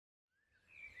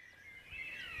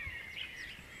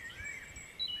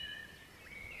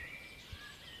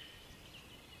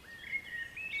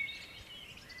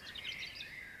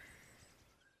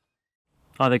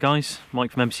Hi there guys,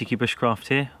 Mike from MCQBushcraft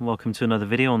here, and welcome to another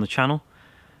video on the channel.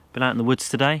 Been out in the woods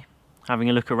today,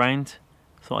 having a look around.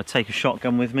 Thought I'd take a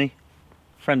shotgun with me.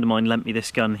 A friend of mine lent me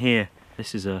this gun here.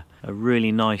 This is a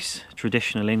really nice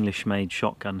traditional English made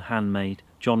shotgun, handmade,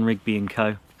 John Rigby &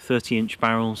 Co. 30-inch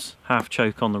barrels, half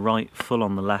choke on the right, full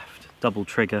on the left, double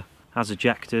trigger, has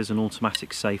ejectors and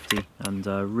automatic safety, and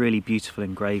really beautiful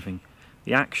engraving.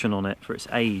 The action on it for its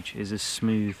age is as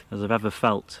smooth as I've ever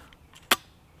felt.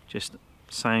 Just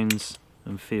sounds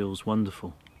and feels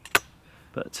wonderful.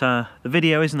 But the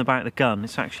video isn't about the gun,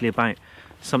 it's actually about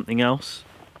something else.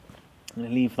 I'm going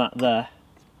to leave that there.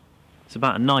 It's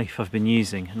about a knife I've been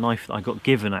using, a knife that I got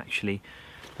given actually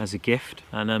as a gift,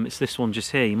 and it's this one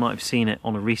just here. You might have seen it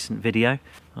on a recent video.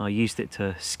 I used it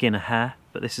to skin a hare,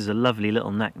 but this is a lovely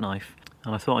little neck knife,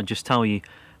 and I thought I'd just tell you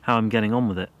how I'm getting on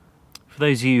with it. For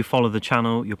those of you who follow the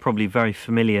channel, you're probably very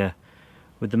familiar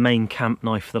with the main camp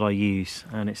knife that I use,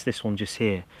 and it's this one just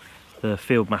here, the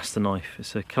Fieldmaster knife.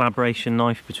 It's a collaboration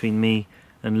knife between me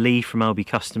and Lee from LB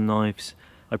Custom Knives.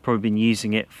 I've probably been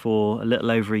using it for a little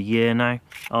over a year now.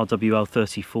 RWL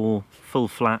 34, full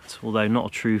flat, although not a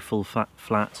true full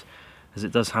flat, as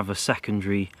it does have a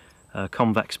secondary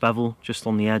convex bevel just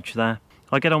on the edge there.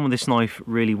 I get on with this knife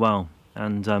really well,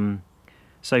 and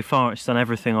so far it's done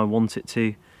everything I want it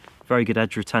to. Very good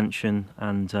edge retention,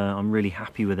 and I'm really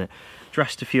happy with it.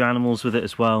 Dressed a few animals with it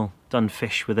as well, done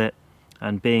fish with it,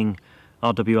 and being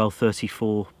RWL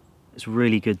 34, it's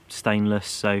really good stainless,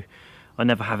 so I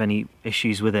never have any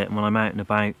issues with it when I'm out and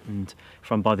about, and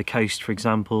if I'm by the coast for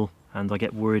example and I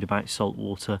get worried about salt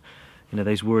water, you know,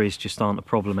 those worries just aren't a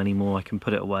problem anymore. I can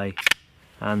put it away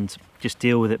and just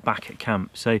deal with it back at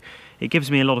camp. So it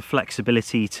gives me a lot of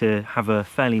flexibility to have a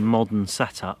fairly modern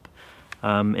setup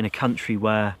in a country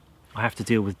where I have to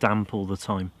deal with damp all the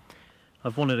time.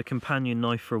 I've wanted a companion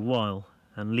knife for a while,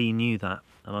 and Lee knew that,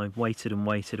 and I waited and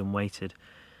waited and waited,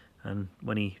 and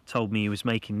when he told me he was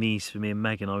making these for me and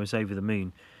Megan, I was over the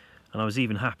moon, and I was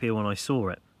even happier when I saw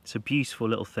it. It's a beautiful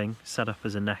little thing, set up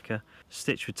as a necker,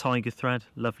 stitched with tiger thread,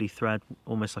 lovely thread,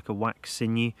 almost like a wax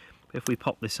sinew. But if we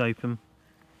pop this open,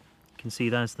 you can see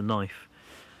there's the knife,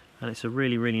 and it's a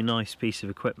really nice piece of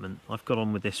equipment. I've got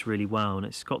on with this really well, and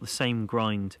it's got the same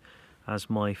grind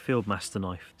as my Fieldmaster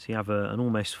knife. So you have an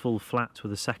almost full flat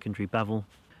with a secondary bevel,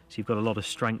 so you've got a lot of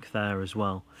strength there as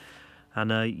well.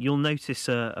 And you'll notice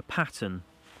a pattern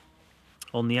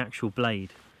on the actual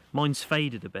blade. Mine's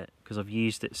faded a bit because I've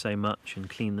used it so much and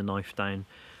cleaned the knife down,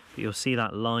 but you'll see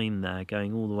that line there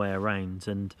going all the way around,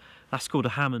 and that's called a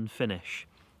Hammond finish,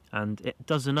 and it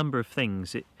does a number of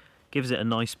things. It gives it a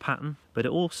nice pattern, but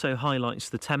it also highlights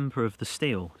the temper of the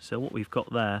steel. So what we've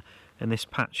got there in this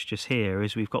patch just here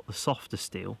is we've got the softer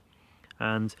steel,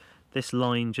 and this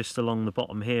line just along the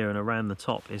bottom here and around the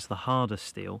top is the harder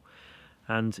steel,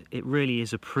 and it really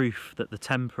is a proof that the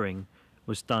tempering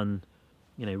was done,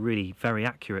 you know, really very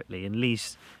accurately. And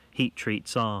Lee's heat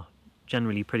treats are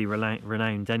generally pretty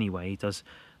renowned anyway. He does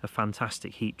a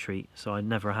fantastic heat treat, so I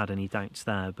never had any doubts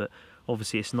there. But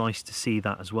obviously it's nice to see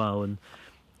that as well, and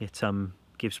it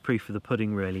gives proof of the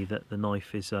pudding really that the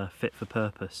knife is fit for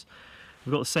purpose.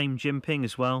 We've got the same jimping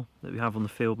as well that we have on the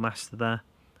Fieldmaster there,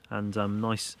 and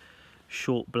nice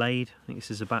short blade. I think this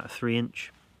is about a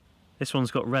 3-inch. This one's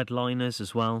got red liners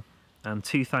as well, and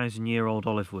 2,000-year-old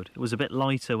olive wood. It was a bit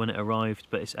lighter when it arrived,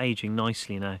 but it's aging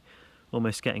nicely now,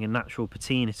 almost getting a natural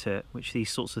patina to it, which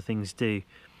these sorts of things do.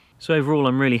 So overall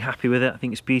I'm really happy with it. I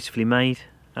think it's beautifully made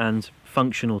and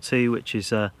functional too, which is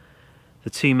the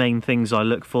two main things I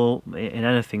look for in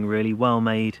anything really. Well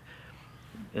made,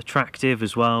 attractive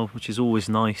as well, which is always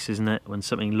nice, isn't it, when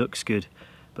something looks good,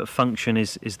 but function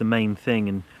is the main thing.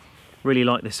 And really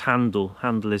like this handle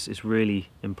is really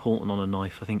important on a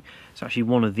knife. I think it's actually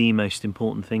one of the most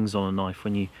important things on a knife.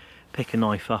 When you pick a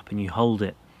knife up and you hold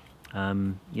it,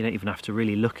 you don't even have to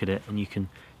really look at it, and you can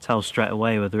tell straight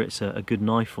away whether it's a good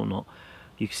knife or not.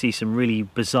 You can see some really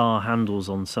bizarre handles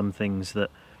on some things that,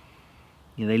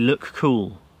 you know, they look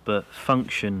cool, but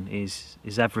function is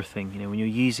everything. You know, when you're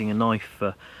using a knife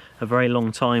for a very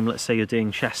long time, let's say you're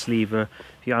doing chest lever,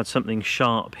 if you add something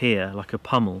sharp here like a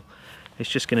pummel, it's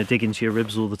just going to dig into your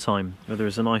ribs all the time. Whether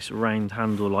it's a nice round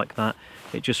handle like that,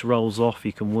 it just rolls off.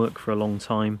 You can work for a long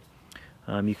time.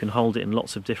 You can hold it in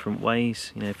lots of different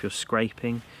ways. You know, if you're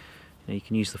scraping, you know, you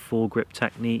can use the foregrip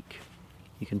technique.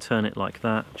 You can turn it like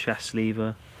that, chest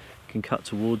lever. You can cut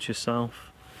towards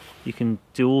yourself. You can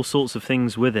do all sorts of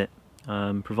things with it,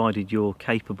 provided you're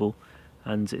capable,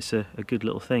 and it's a good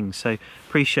little thing. So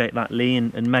appreciate that, Lee,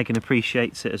 and Megan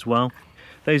appreciates it as well.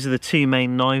 Those are the two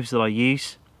main knives that I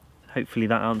use. Hopefully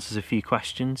that answers a few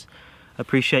questions. I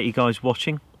appreciate you guys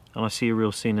watching, and I'll see you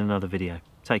real soon in another video.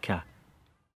 Take care.